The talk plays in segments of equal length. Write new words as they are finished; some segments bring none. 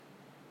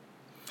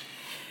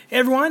Hey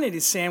everyone, it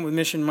is Sam with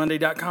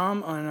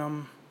MissionMonday.com.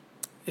 And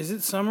is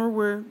it summer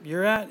where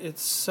you're at?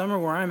 It's summer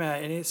where I'm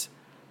at, and it's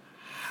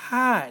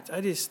hot. I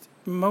just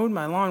mowed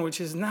my lawn,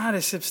 which is not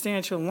a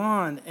substantial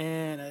lawn,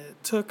 and I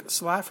took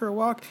Sly for a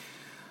walk.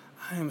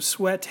 I am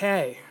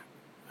sweaty,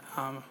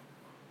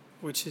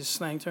 which is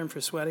slang term for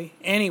sweaty.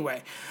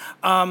 Anyway,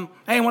 I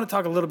want to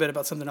talk a little bit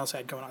about something else I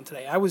had going on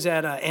today. I was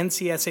at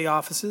NCSA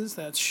offices.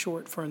 That's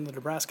short for the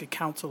Nebraska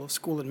Council of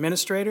School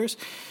Administrators,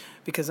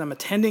 because I'm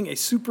attending a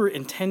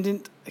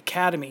superintendent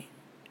academy.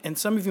 And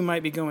some of you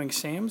might be going,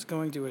 Sam's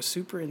going to a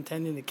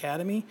superintendent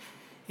academy?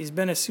 He's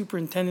been a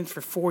superintendent for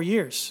 4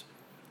 years.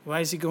 Why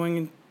is he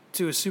going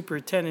to a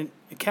superintendent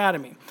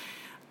academy?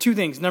 Two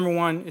things. Number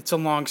one, it's a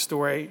long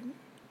story.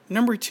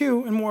 Number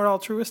two, and more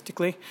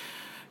altruistically,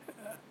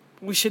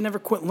 we should never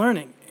quit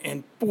learning.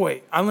 And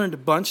boy, I learned a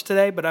bunch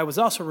today, but I was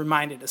also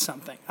reminded of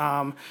something.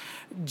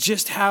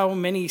 Just how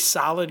many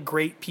solid,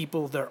 great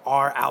people there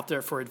are out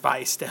there for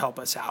advice to help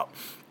us out.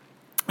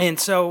 And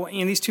so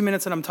in these 2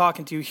 minutes that I'm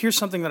talking to you, here's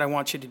something that I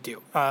want you to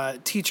do.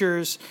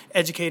 Teachers,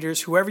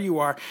 educators, whoever you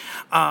are,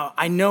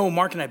 I know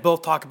Mark and I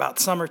both talk about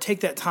summer. Take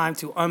that time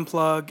to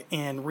unplug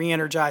and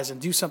re-energize and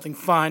do something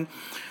fun.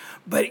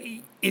 But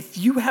if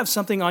you have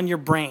something on your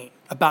brain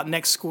about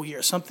next school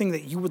year, something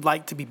that you would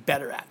like to be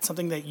better at,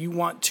 something that you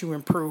want to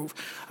improve,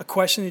 a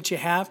question that you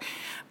have,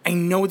 I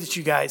know that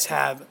you guys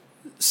have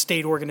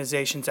state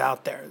organizations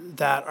out there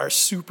that are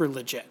super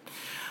legit.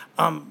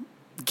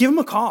 Give them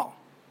a call.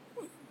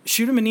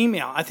 Shoot them an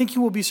email. I think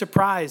you will be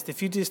surprised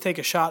if you just take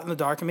a shot in the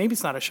dark, and maybe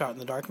it's not a shot in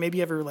the dark, maybe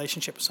you have a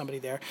relationship with somebody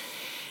there,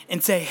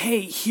 and say,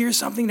 hey, here's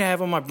something to have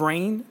on my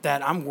brain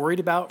that I'm worried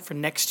about for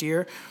next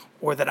year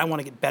or that I want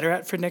to get better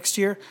at for next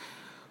year.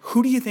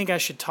 Who do you think I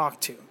should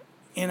talk to?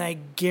 And I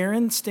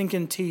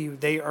guarantee you,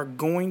 they are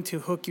going to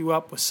hook you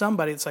up with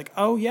somebody that's like,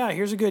 oh, yeah,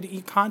 here's a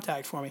good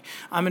contact for me.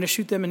 I'm going to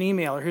shoot them an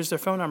email, or here's their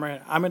phone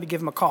number. I'm going to give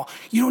them a call.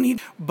 You don't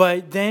need,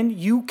 but then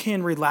you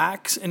can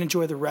relax and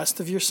enjoy the rest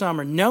of your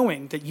summer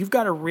knowing that you've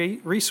got a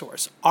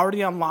resource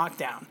already on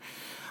lockdown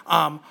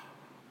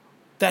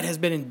that has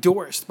been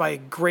endorsed by a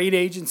great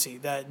agency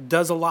that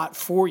does a lot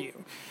for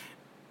you.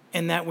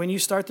 And that when you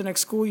start the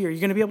next school year, you're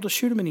going to be able to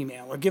shoot them an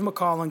email or give them a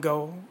call and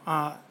go,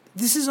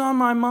 this is on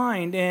my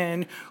mind,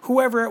 and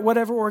whoever at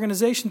whatever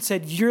organization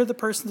said you're the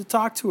person to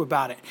talk to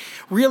about it.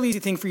 Really easy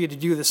thing for you to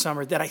do this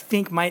summer that I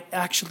think might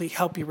actually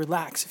help you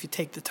relax if you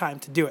take the time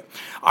to do it.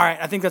 All right,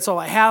 I think that's all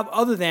I have,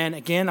 other than,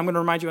 again, I'm going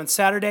to remind you on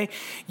Saturday,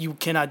 you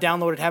can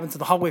download It Happens in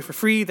the Hallway for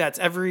free. That's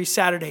every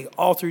Saturday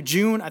all through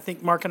June. I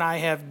think Mark and I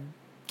have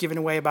given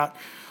away about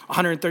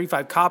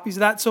 135 copies of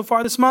that so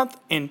far this month,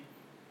 and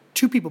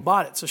 2 people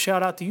bought it, so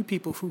shout out to you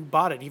people who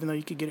bought it, even though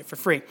you could get it for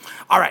free.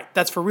 All right,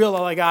 that's for real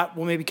all I got.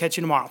 We'll maybe catch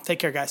you tomorrow. Take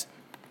care, guys.